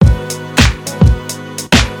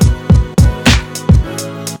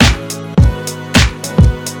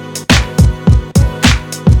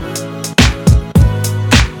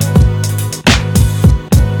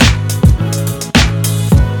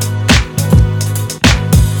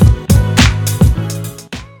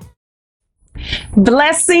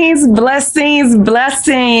Blessings, blessings,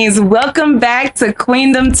 blessings. Welcome back to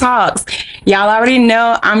Queendom Talks. Y'all already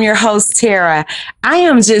know I'm your host, Tara. I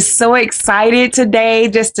am just so excited today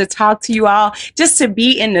just to talk to you all, just to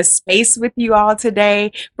be in the space with you all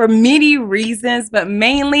today for many reasons, but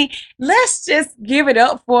mainly let's just give it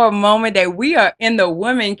up for a moment that we are in the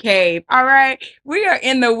woman cave. All right. We are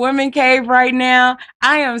in the woman cave right now.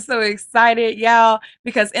 I am so excited, y'all,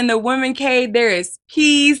 because in the woman cave, there is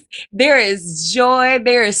peace. There is joy,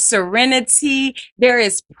 there is serenity, there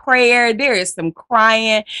is prayer, there is some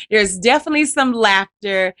crying, there's definitely some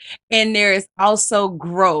laughter, and there is also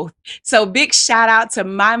growth. So, big shout out to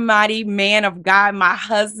my mighty man of God, my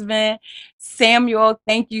husband, Samuel.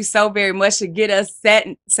 Thank you so very much to get us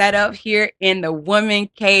set up here in the woman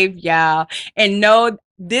cave, y'all. And know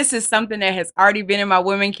this is something that has already been in my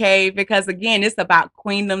women cave because again, it's about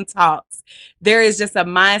Queendom Talks. There is just a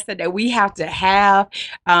mindset that we have to have.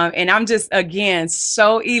 And I'm just, again,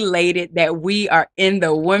 so elated that we are in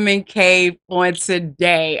the women cave on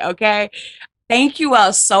today. Okay. Thank you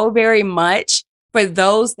all so very much for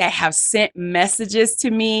those that have sent messages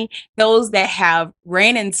to me, those that have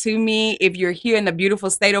ran into me, if you're here in the beautiful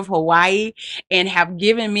state of Hawaii, and have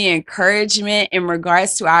given me encouragement in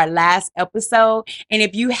regards to our last episode. And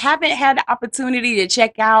if you haven't had the opportunity to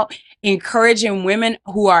check out encouraging women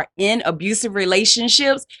who are in abusive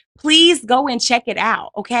relationships, please go and check it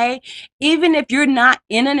out. Okay. Even if you're not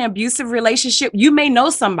in an abusive relationship, you may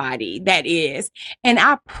know somebody that is. And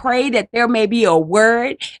I pray that there may be a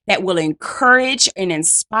word that will encourage and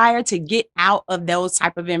inspire to get out of those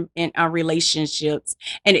type of relationships,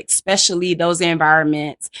 and especially those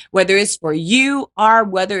environments, whether it's for you or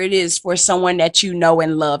whether it is for someone that you know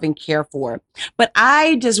and love and care for. But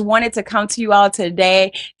I just wanted to come to you all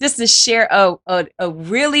today just to share a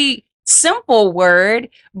really simple word,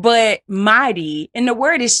 but mighty. And the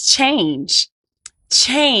word is change.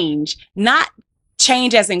 Change, not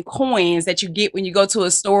change as in coins that you get when you go to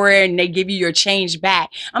a store and they give you your change back.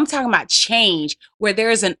 I'm talking about change where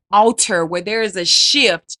there is an alter, where there is a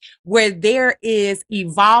shift, where there is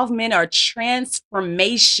evolvement or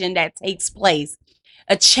transformation that takes place.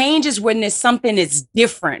 A change is when there's something is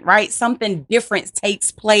different, right? Something different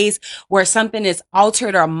takes place where something is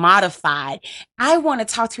altered or modified. I want to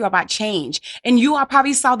talk to you about change. And you all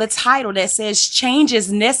probably saw the title that says change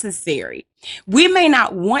is necessary. We may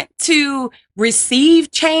not want to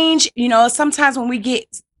receive change. You know, sometimes when we get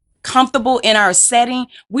comfortable in our setting,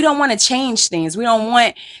 we don't want to change things. We don't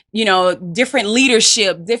want, different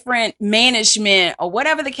leadership, different management, or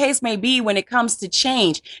whatever the case may be when it comes to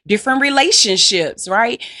change, different relationships,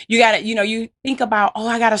 right? You got to, you think about, oh,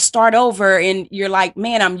 I got to start over. And you're like,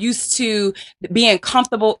 man, I'm used to being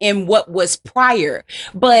comfortable in what was prior.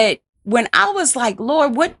 But when I was like,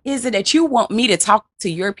 Lord, what is it that you want me to talk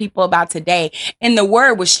to your people about today? And the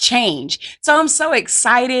word was change. So I'm so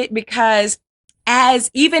excited because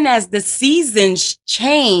even as the seasons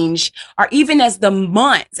change, or even as the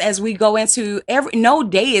months, as we go into no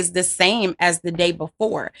day is the same as the day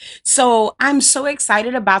before. So I'm so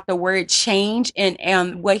excited about the word change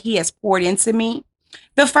and what he has poured into me.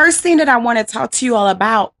 The first thing that I want to talk to you all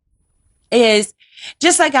about is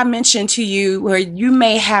just like I mentioned to you, where you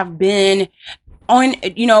may have been on,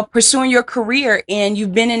 pursuing your career and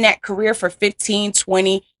you've been in that career for 15,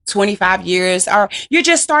 20, 25 years, or you're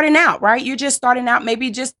just starting out, right? You're just starting out, maybe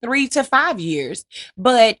just 3 to 5 years,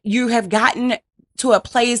 but you have gotten to a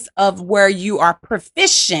place of where you are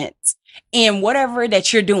proficient in whatever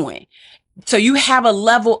that you're doing. So you have a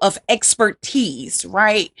level of expertise,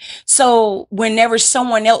 right? So whenever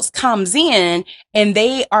someone else comes in and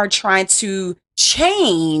they are trying to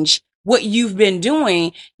change what you've been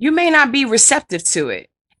doing, you may not be receptive to it.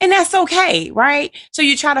 And that's okay, right? So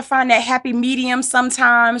you try to find that happy medium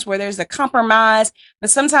sometimes where there's a compromise, but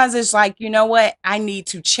sometimes it's like, you know what? I need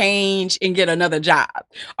to change and get another job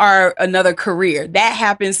or another career. That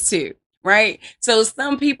happens too, right? So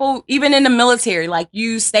some people, even in the military, like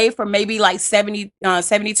you stay for maybe like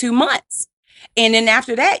 72 months. And then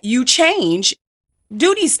after that, you change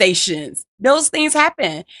duty stations. Those things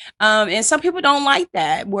happen. And some people don't like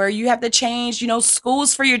that, where you have to change,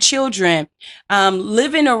 schools for your children,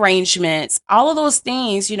 living arrangements, all of those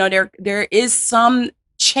things, there is some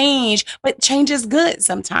change, but change is good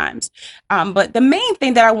sometimes. But the main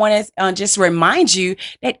thing that I want to just remind you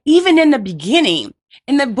that even in the beginning,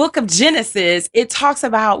 in the book of Genesis, it talks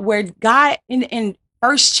about where God in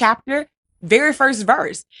first chapter, very first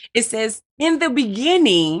verse, it says, in the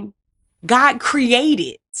beginning, God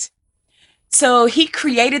created. So he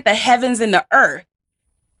created the heavens and the earth,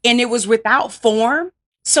 and it was without form.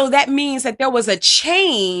 So that means that there was a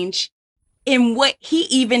change in what he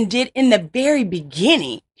even did in the very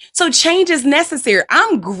beginning. So change is necessary.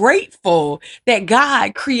 I'm grateful that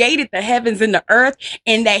God created the heavens and the earth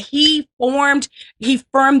and that he formed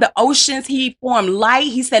the oceans, he formed light.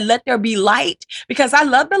 He said, let there be light, because I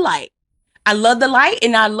love the light. I love the light,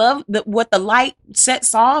 and I love what the light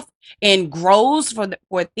sets off and grows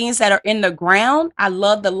for things that are in the ground. I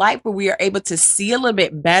love the light where we are able to see a little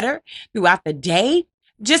bit better throughout the day.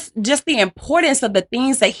 Just the importance of the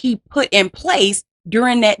things that he put in place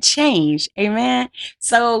during that change. Amen.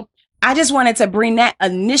 So I just wanted to bring that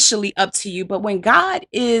initially up to you. But when God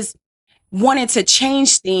is wanting to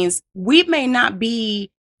change things, we may not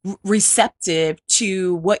be receptive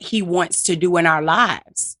to what he wants to do in our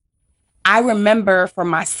lives. I remember for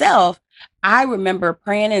myself, I remember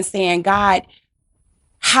praying and saying, God,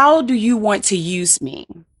 how do you want to use me?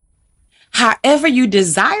 However you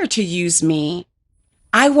desire to use me,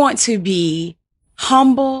 I want to be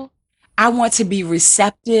humble. I want to be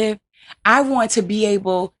receptive. I want to be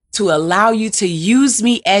able to allow you to use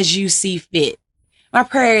me as you see fit. My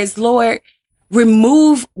prayer is, Lord,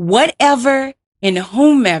 remove whatever and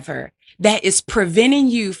whomever that is preventing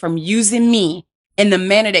you from using me in the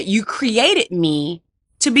manner that you created me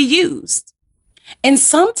to be used. And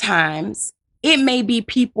sometimes it may be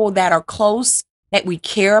people that are close, that we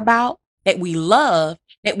care about, that we love,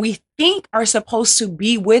 that we think are supposed to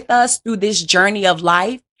be with us through this journey of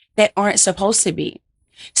life that aren't supposed to be.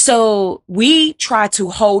 So we try to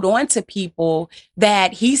hold on to people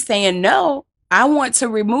that he's saying, no, I want to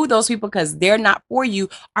remove those people because they're not for you,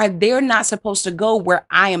 or they're not supposed to go where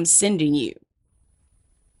I am sending you.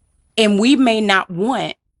 And we may not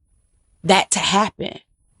want that to happen.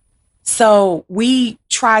 So we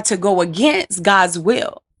try to go against God's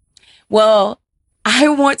will. Well, I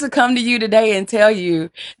want to come to you today and tell you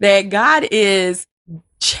that God is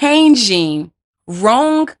changing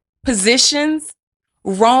wrong positions,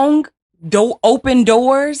 wrong open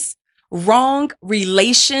doors, wrong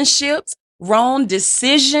relationships, wrong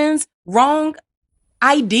decisions, wrong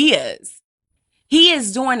ideas. He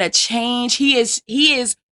is doing a change. He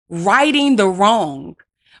is righting the wrong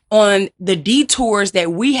on the detours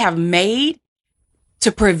that we have made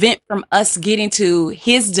to prevent from us getting to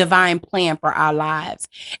his divine plan for our lives.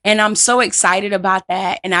 And I'm so excited about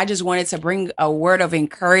that. And I just wanted to bring a word of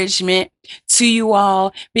encouragement to you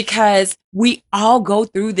all, because we all go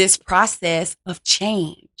through this process of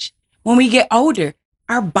change. When we get older,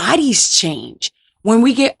 our bodies change. When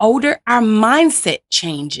we get older, our mindset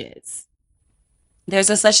changes. There's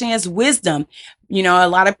a such thing as wisdom. You know, a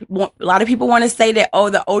lot of people want to say that, oh,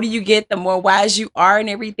 the older you get, the more wise you are and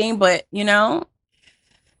everything. But, you know,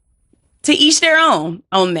 to each their own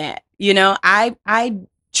on that. You know, I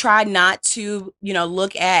try not to, you know,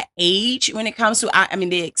 look at age when it comes to, I mean,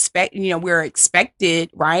 we're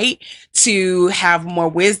expected, right, to have more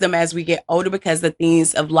wisdom as we get older because of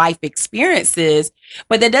things of life experiences.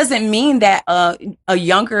 But that doesn't mean that a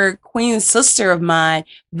younger queen sister of mine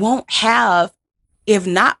won't have, if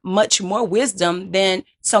not much more wisdom than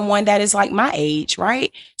someone that is like my age,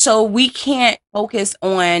 right? So we can't focus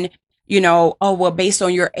on, you know, oh, well, based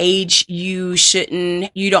on your age, you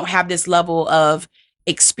don't have this level of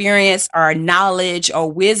experience or knowledge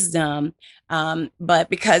or wisdom. But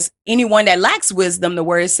because anyone that lacks wisdom, the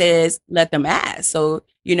word says, let them ask. So,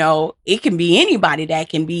 you know, it can be anybody that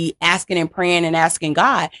can be asking and praying and asking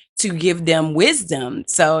God to give them wisdom.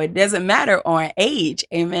 So it doesn't matter on age.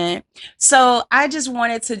 Amen. So I just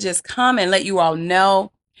wanted to just come and let you all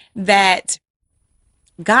know that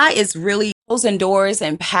God is really closing doors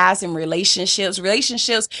and paths and relationships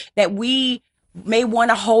that we may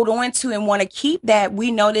want to hold on to and want to keep, that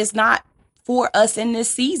we know that's not for us in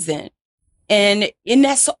this season. And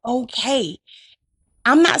that's okay.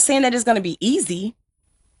 I'm not saying that it's going to be easy,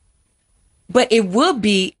 but it will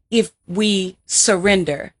be if we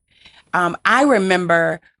surrender. I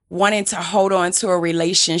remember wanting to hold on to a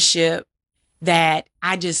relationship that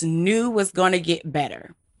I just knew was going to get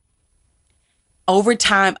better. Over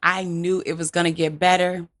time, I knew it was going to get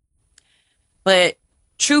better. But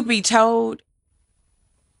truth be told,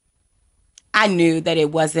 I knew that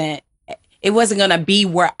it wasn't going to be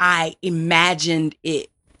where I imagined it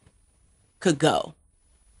could go.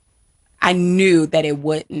 I knew that it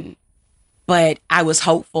wouldn't, but I was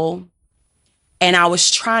hopeful. And I was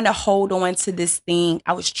trying to hold on to this thing.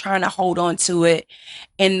 I was trying to hold on to it.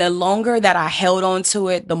 And the longer that I held on to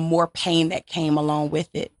it, the more pain that came along with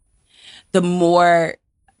it. The more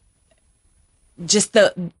just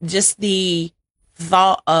the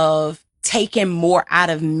thought of taking more out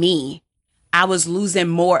of me. I was losing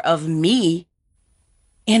more of me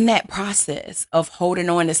in that process of holding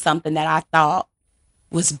on to something that I thought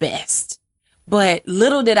was best. But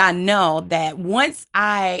little did I know that once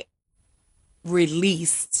I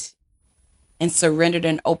released and surrendered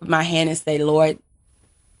and opened my hand and say, Lord,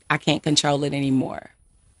 I can't control it anymore.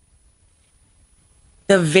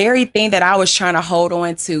 The very thing that I was trying to hold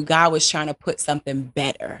on to, God was trying to put something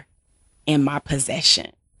better in my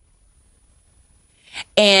possession.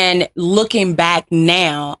 And looking back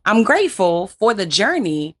now, I'm grateful for the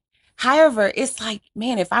journey. However, it's like,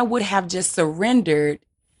 man, if I would have just surrendered,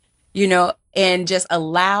 and just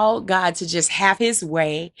allow God to just have his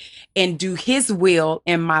way and do his will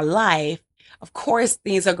in my life, of course,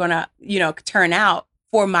 things are going to, turn out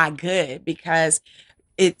for my good, because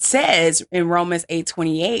it says in Romans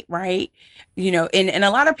 8:28, right? And a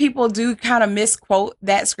lot of people do kind of misquote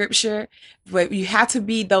that scripture, but you have to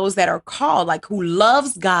be those that are called, like who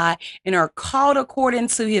loves God and are called according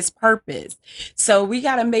to his purpose. So we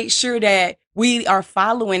got to make sure that we are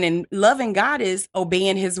following, and loving God is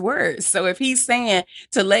obeying his words. So if he's saying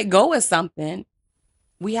to let go of something,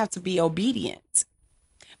 we have to be obedient.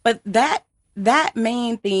 But that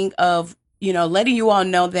main thing of, letting you all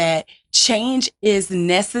know that change is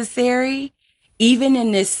necessary, even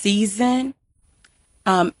in this season.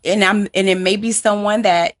 And it may be someone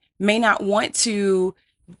that may not want to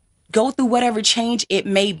go through whatever change it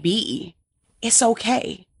may be. It's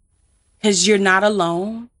okay, because you're not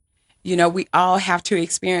alone. We all have to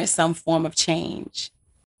experience some form of change.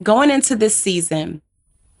 Going into this season,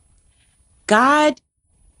 God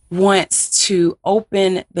wants to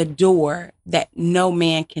open the door that no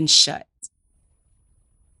man can shut.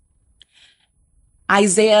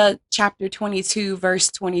 Isaiah chapter 22, verse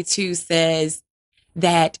 22 says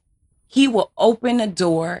that he will open a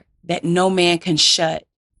door that no man can shut,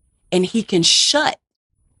 and he can shut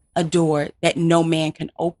a door that no man can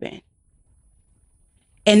open.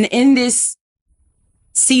 And in this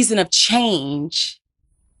season of change,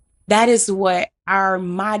 that is what our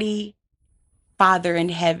mighty Father in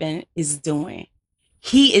heaven is doing.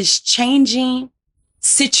 He is changing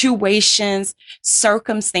situations,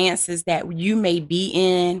 circumstances that you may be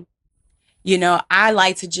in. I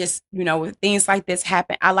like to just, when things like this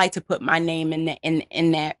happen, I like to put my name in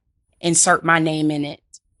that, insert my name in it.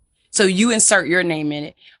 So you insert your name in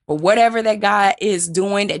it. But whatever that God is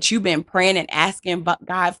doing that you've been praying and asking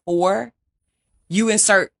God for, you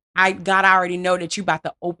insert, God, I already know that you about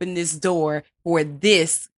to open this door for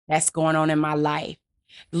this that's going on in my life.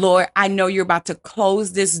 Lord, I know you're about to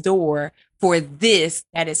close this door for this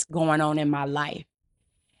that is going on in my life.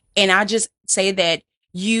 And I just say that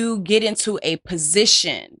you get into a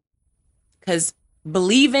position, because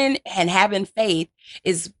believing and having faith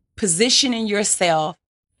is positioning yourself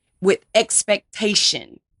with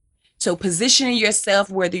expectation. So positioning yourself,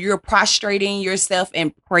 whether you're prostrating yourself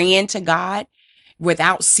and praying to God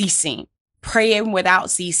without ceasing, praying without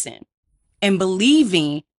ceasing, and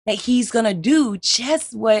believing that he's going to do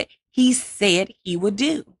just what he said he would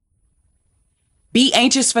do. Be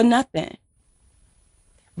anxious for nothing,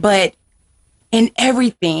 but in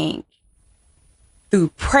everything, through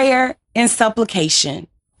prayer and supplication,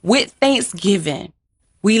 with thanksgiving,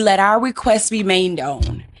 we let our requests be made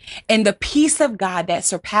known. And the peace of God that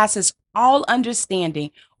surpasses all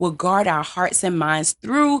understanding will guard our hearts and minds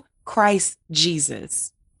through Christ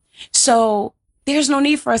Jesus. So there's no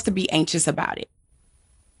need for us to be anxious about it.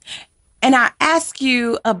 And I ask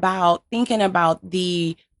you about thinking about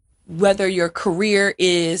whether your career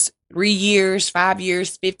is 3 years, 5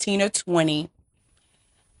 years, 15 or 20.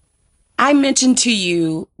 I mentioned to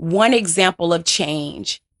you one example of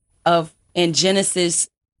change in Genesis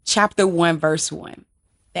chapter 1, verse 1,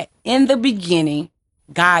 that in the beginning,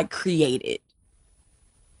 God created.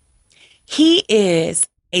 He is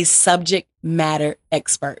a subject matter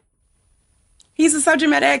expert. He's a subject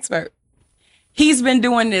matter expert. He's been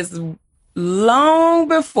doing this long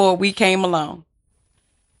before we came along.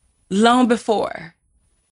 Long before.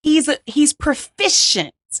 He's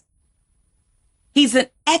proficient. He's an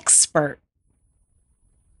expert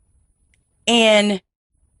in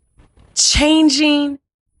changing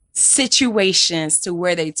situations to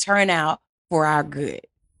where they turn out for our good.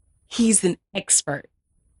 He's an expert.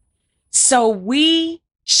 So we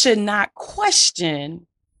should not question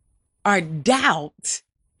or doubt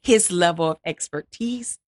his level of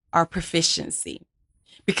expertise or proficiency,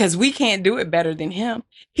 because we can't do it better than him.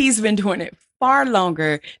 He's been doing it far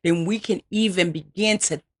longer than we can even begin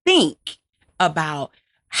to think about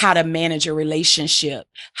how to manage a relationship,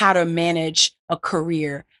 how to manage a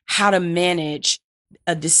career, how to manage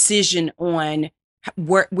a decision on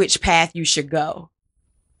which path you should go.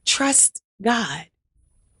 Trust God.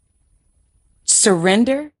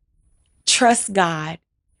 Surrender, trust God,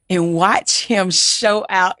 and watch him show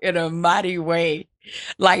out in a mighty way,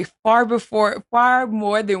 like far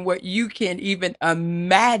more than what you can even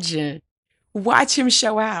imagine. Watch him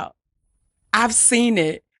show out. I've seen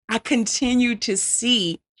it. I continue to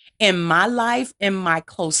see in my life, in my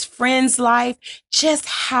close friends' life, just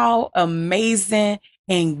how amazing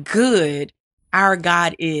and good our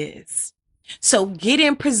God is. So get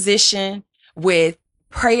in position with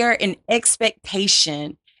prayer and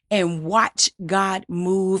expectation and watch God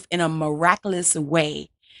move in a miraculous way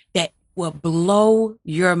that will blow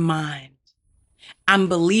your mind. I'm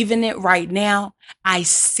believing it right now. I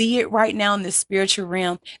see it right now in the spiritual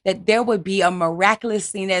realm that there would be a miraculous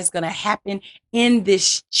thing that's going to happen in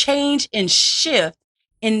this change and shift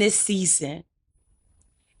in this season.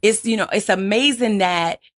 It's amazing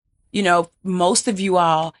that, most of you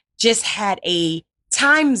all just had a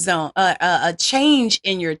time zone, a change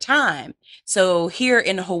in your time. So here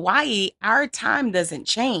in Hawaii, our time doesn't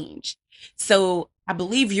change. So I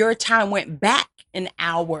believe your time went back an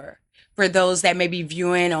hour for those that may be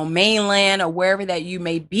viewing on mainland or wherever that you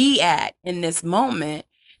may be at in this moment.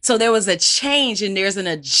 So there was a change and there's an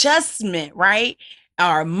adjustment, right?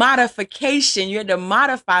 Or modification. You had to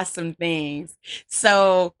modify some things.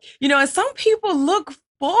 So, and some people look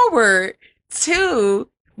forward to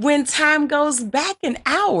when time goes back an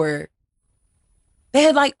hour.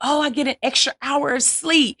 They're like, oh, I get an extra hour of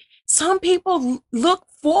sleep. Some people look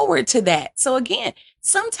forward to that. So again,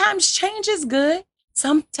 sometimes change is good.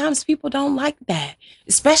 Sometimes people don't like that,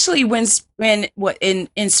 especially when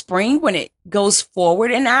in spring, when it goes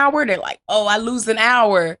forward an hour, they're like, oh, I lose an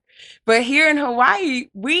hour. But here in Hawaii,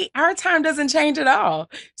 our time doesn't change at all.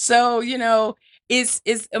 So,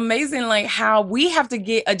 it's amazing like how we have to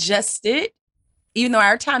get adjusted. Even though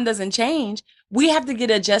our time doesn't change, we have to get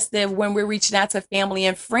adjusted when we're reaching out to family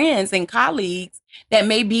and friends and colleagues that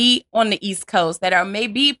may be on the East Coast, that are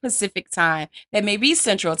maybe Pacific time, that may be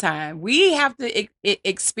Central time. We have to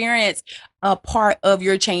experience a part of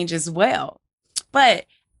your change as well. But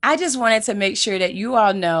I just wanted to make sure that you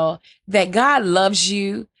all know that God loves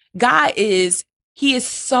you. He is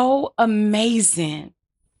so amazing.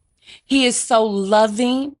 He is so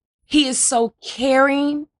loving. He is so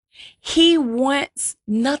caring. He wants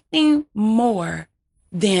nothing more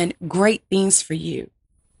than great things for you.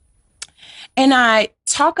 And I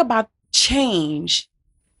talk about change.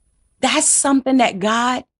 That's something that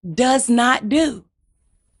God does not do.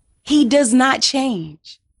 He does not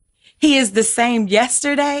change. He is the same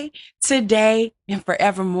yesterday, today, and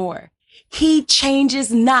forevermore. He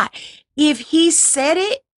changes not. If he said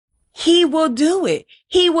it, he will do it.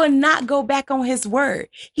 He will not go back on his word.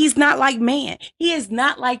 He's not like man. He is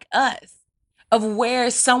not like us, of where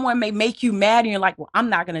someone may make you mad and you're like, well, I'm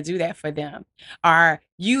not going to do that for them. Or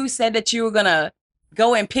you said that you were going to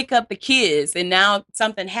go and pick up the kids and now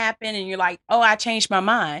something happened and you're like, oh, I changed my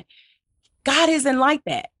mind. God isn't like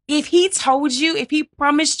that. If he told you, if he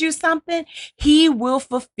promised you something, he will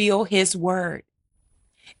fulfill his word.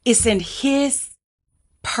 It's in his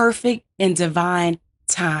perfect and divine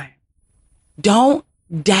time. Don't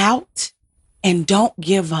doubt and don't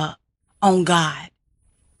give up on God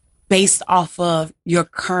based off of your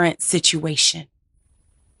current situation.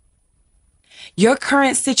 Your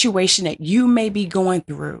current situation that you may be going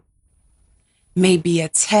through may be a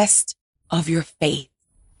test of your faith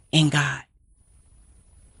in God.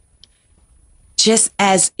 Just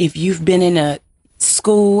as if you've been in a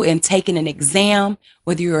school and taken an exam,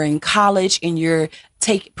 whether you're in college and you're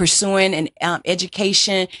pursuing an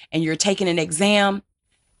education and you're taking an exam,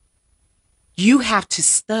 you have to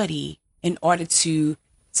study in order to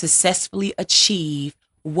successfully achieve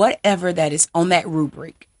whatever that is on that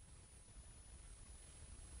rubric.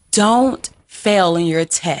 Don't fail in your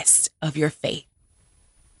test of your faith.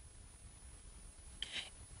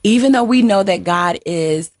 Even though we know that God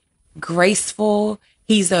is graceful,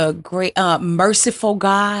 he's a great, merciful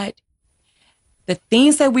God, the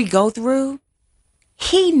things that we go through,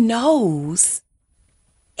 he knows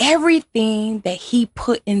everything that he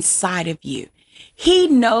put inside of you. He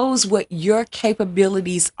knows what your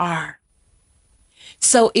capabilities are.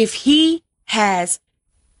 So if he has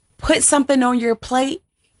put something on your plate,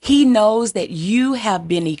 he knows that you have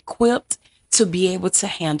been equipped to be able to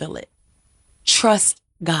handle it. Trust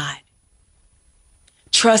God.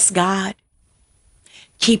 Trust God.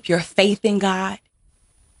 Keep your faith in God.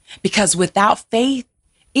 Because without faith,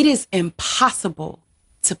 it is impossible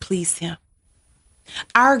to please him.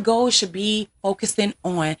 Our goal should be focusing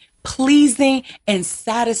on pleasing and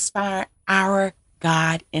satisfying our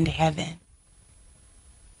God in heaven.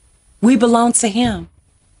 We belong to him.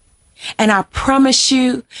 And I promise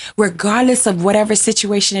you, regardless of whatever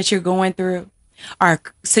situation that you're going through, or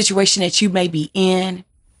situation that you may be in,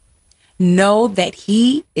 know that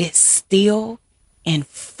he is still in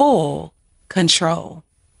full control.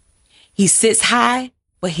 He sits high,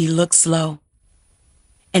 but he looks low.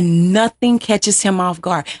 And nothing catches him off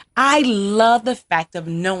guard. I love the fact of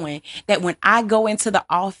knowing that when I go into the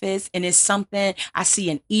office and it's something, I see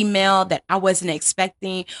an email that I wasn't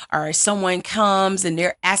expecting, or someone comes and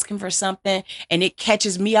they're asking for something and it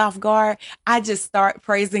catches me off guard, I just start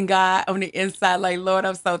praising God on the inside, like, Lord,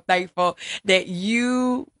 I'm so thankful that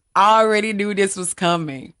you already knew this was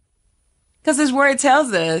coming. Because his word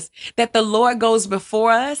tells us that the Lord goes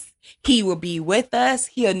before us. He will be with us.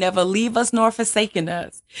 He'll never leave us nor forsaken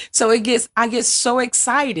us. So I get so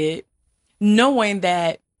excited knowing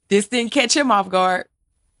that this didn't catch him off guard.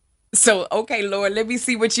 So, okay, Lord, let me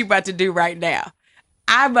see what you about to do right now.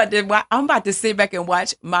 I'm about to sit back and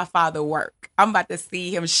watch my Father work. I'm about to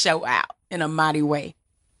see him show out in a mighty way.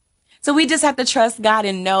 So we just have to trust God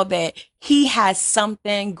and know that he has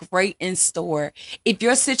something great in store. If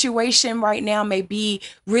your situation right now may be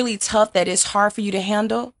really tough, that it's hard for you to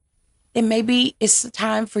handle, then maybe it's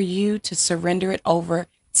time for you to surrender it over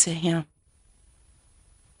to him.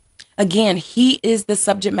 Again, he is the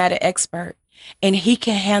subject matter expert, and he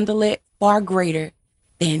can handle it far greater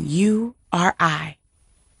than you or I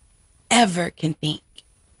ever can think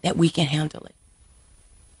that we can handle it.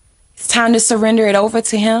 It's time to surrender it over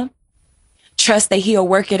to him. Trust that he'll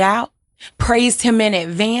work it out. Praise him in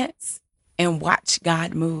advance and watch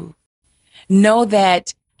God move. Know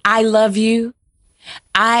that I love you.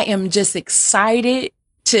 I am just excited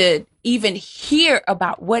to even hear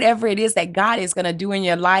about whatever it is that God is going to do in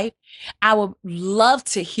your life. I would love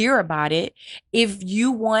to hear about it. If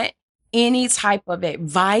you want any type of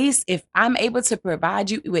advice, if I'm able to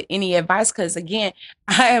provide you with any advice, because again,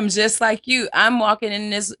 I am just like you. I'm walking in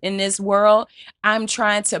this world. I'm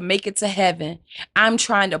trying to make it to heaven. I'm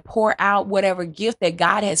trying to pour out whatever gift that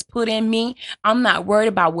God has put in me. I'm not worried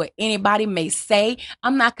about what anybody may say.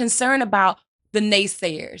 I'm not concerned about the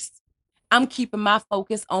naysayers. I'm keeping my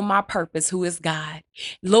focus on my purpose, who is God.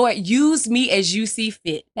 Lord, use me as you see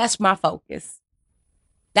fit. That's my focus.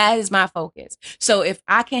 That is my focus. So if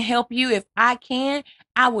I can help you, if I can,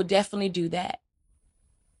 I will definitely do that.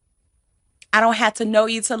 I don't have to know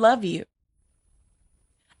you to love you.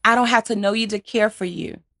 I don't have to know you to care for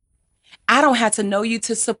you. I don't have to know you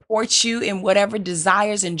to support you in whatever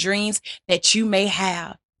desires and dreams that you may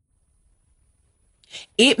have.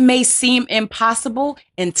 It may seem impossible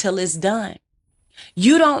until it's done.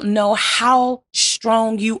 You don't know how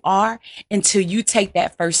strong you are until you take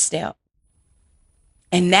that first step.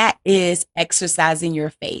 And that is exercising your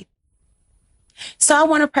faith. So I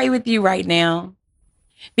want to pray with you right now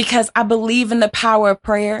because I believe in the power of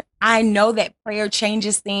prayer. I know that prayer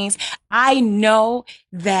changes things. I know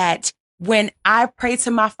that when I pray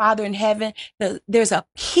to my Father in heaven, there's a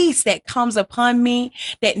peace that comes upon me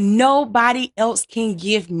that nobody else can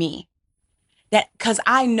give me. That because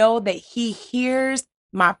I know that he hears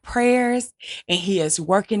my prayers and he is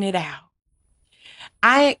working it out.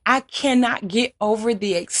 I cannot get over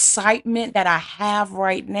the excitement that I have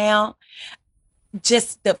right now.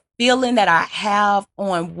 Just the feeling that I have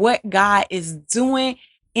on what God is doing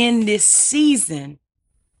in this season.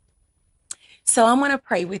 So I'm going to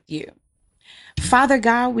pray with you. Father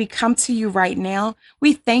God, we come to you right now.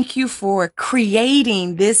 We thank you for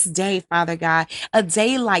creating this day, Father God, a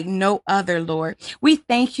day like no other, Lord. We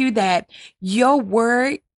thank you that your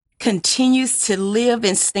word continues to live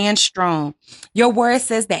and stand strong. Your word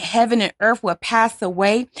says that heaven and earth will pass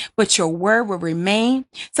away, but your word will remain.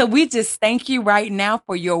 So we just thank you right now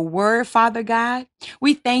for your word, Father God.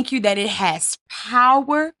 We thank you that it has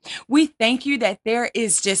power. We thank you that there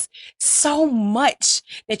is just so much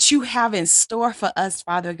that you have in store for us,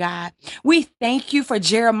 Father God. We thank you for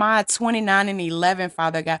Jeremiah 29:11,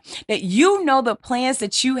 Father God, that you know the plans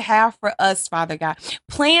that you have for us, Father God.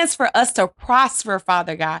 Plans for us to prosper,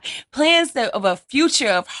 Father God. Plans of a future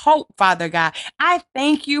of hope, Father God. I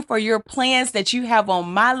thank you for your plans that you have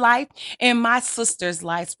on my life and my sister's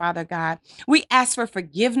lives, Father God. We ask for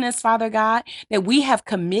forgiveness, Father God, that we have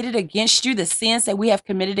committed against you, the sins that we have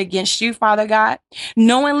committed against you, Father God,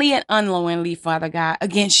 knowingly and unknowingly, Father God,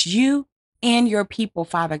 against you and your people,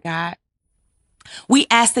 Father God. We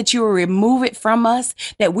ask that you will remove it from us,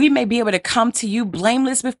 that we may be able to come to you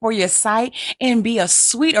blameless before your sight and be a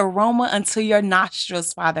sweet aroma unto your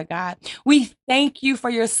nostrils, Father God. We thank you for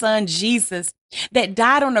your son, Jesus, that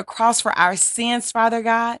died on the cross for our sins, Father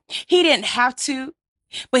God. He didn't have to,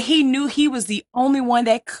 but he knew he was the only one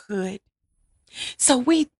that could. So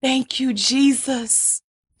we thank you, Jesus.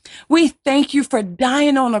 We thank you for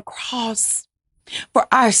dying on the cross for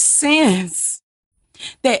our sins.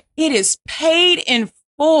 that it is paid in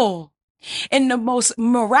full. And the most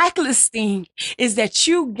miraculous thing is that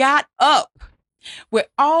you got up with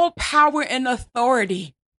all power and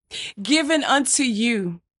authority given unto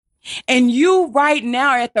you. And you right now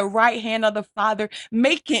are at the right hand of the Father,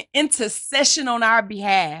 making intercession on our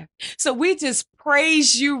behalf. So we just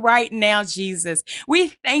praise you right now, Jesus. We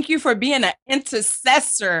thank you for being an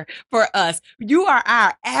intercessor for us. You are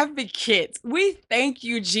our advocate. We thank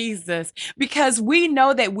you, Jesus, because we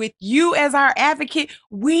know that with you as our advocate,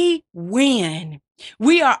 we win.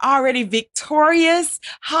 We are already victorious.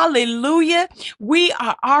 Hallelujah. We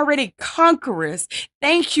are already conquerors.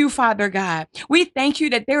 Thank you, Father God. We thank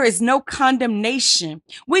you that there is no condemnation.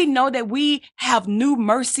 We know that we have new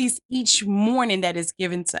mercies each morning that is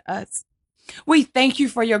given to us. We thank you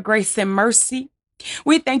for your grace and mercy.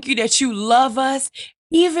 We thank you that you love us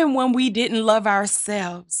even when we didn't love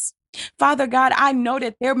ourselves. Father God, I know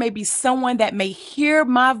that there may be someone that may hear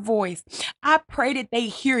my voice. I pray that they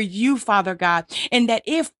hear you, Father God, and that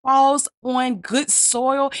it falls on good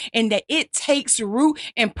soil and that it takes root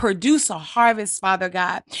and produce a harvest, Father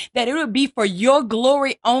God, that it would be for your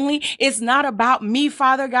glory only. It's not about me,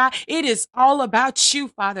 Father God. It is all about you,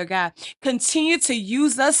 Father God. Continue to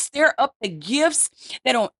use us, stir up the gifts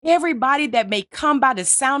that on everybody that may come by the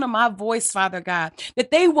sound of my voice, Father God, that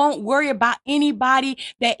they won't worry about anybody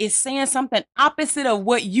that is saying something opposite of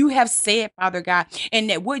what you have said, Father God,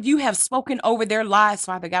 and that what you have spoken over their lives,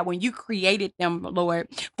 Father God, when you created them, Lord,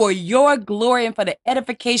 for your glory and for the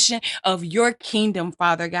edification of your kingdom,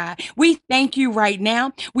 Father God. We thank you right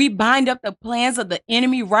now. We bind up the plans of the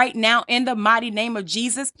enemy right now in the mighty name of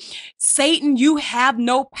Jesus. Satan, you have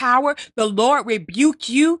no power. The Lord rebuke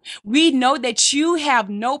you. We know that you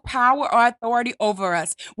have no power or authority over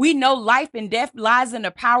us. We know life and death lies in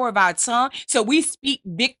the power of our tongue. So we speak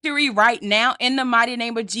victory right now in the mighty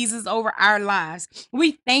name of Jesus over our lives.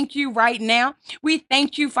 We thank you right now. We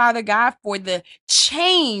thank you, Father God, for the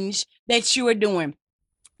change that you are doing,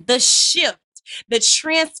 the shift, the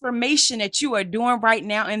transformation that you are doing right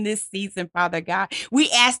now in this season, Father God.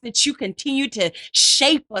 We ask that you continue to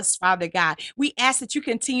shape us, Father God. We ask that you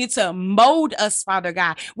continue to mold us, Father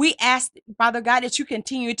God. We ask, Father God, that you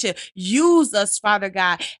continue to use us, Father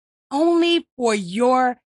God, only for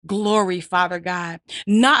your glory, Father God,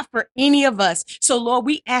 not for any of us. So, Lord,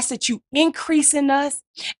 we ask that you increase in us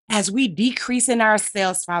as we decrease in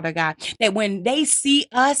ourselves, Father God, that when they see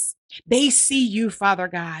us, they see you, Father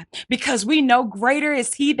God, because we know greater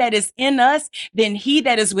is he that is in us than he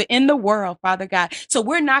that is within the world, Father God. So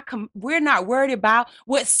we're not worried about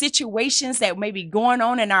what situations that may be going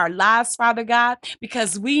on in our lives, Father God,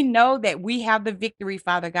 because we know that we have the victory,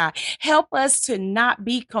 Father God. Help us to not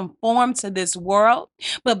be conformed to this world,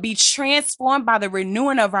 but be transformed by the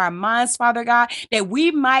renewing of our minds, Father God, that we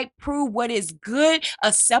might prove what is good,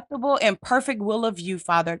 acceptable, and perfect will of you,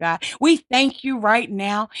 Father God. We thank you right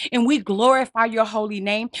now, and we glorify your holy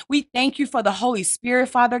name. We thank you for the Holy Spirit,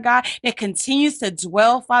 Father God, that continues to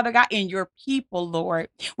dwell, Father God, in your people, Lord.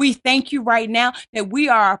 We thank you right now that we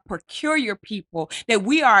are a peculiar people, that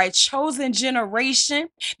we are a chosen generation,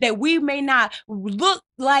 that we may not look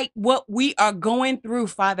like what we are going through,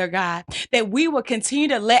 Father God, that we will continue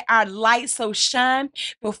to let our light so shine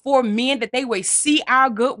before men that they will see our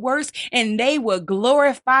good works and they will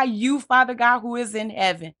glorify you, Father God, who is in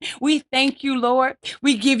heaven. We thank you, Lord.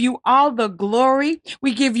 We give you all the glory.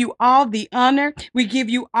 We give you all the honor. We give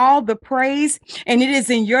you all the praise. And it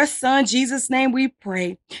is in your Son, Jesus' name, we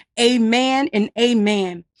pray. Amen and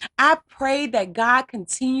amen. I pray that God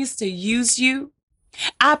continues to use you.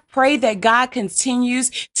 I pray that God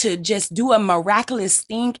continues to just do a miraculous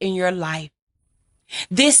thing in your life.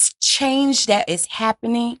 This change that is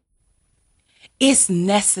happening is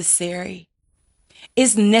necessary.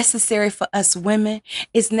 It's necessary for us women.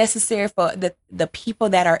 It's necessary for the people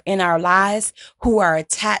that are in our lives who are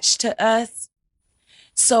attached to us.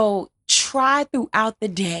 So try throughout the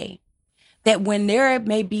day that when there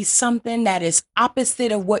may be something that is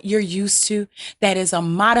opposite of what you're used to, that is a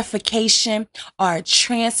modification or a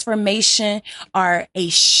transformation or a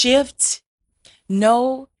shift,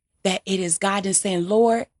 know that it is God and saying,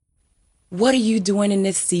 Lord, what are you doing in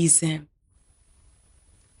this season?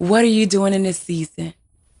 What are you doing in this season?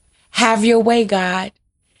 Have your way, God.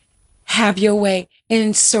 Have your way,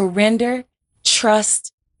 and surrender,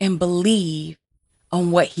 trust, and believe on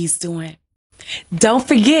what he's doing. Don't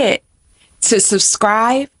forget to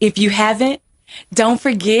subscribe if you haven't. Don't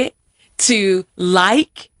forget to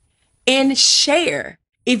like and share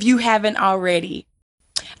if you haven't already.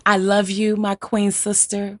 I love you, my queen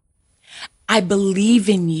sister. I believe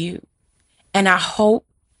in you, and I hope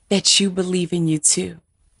that you believe in you too.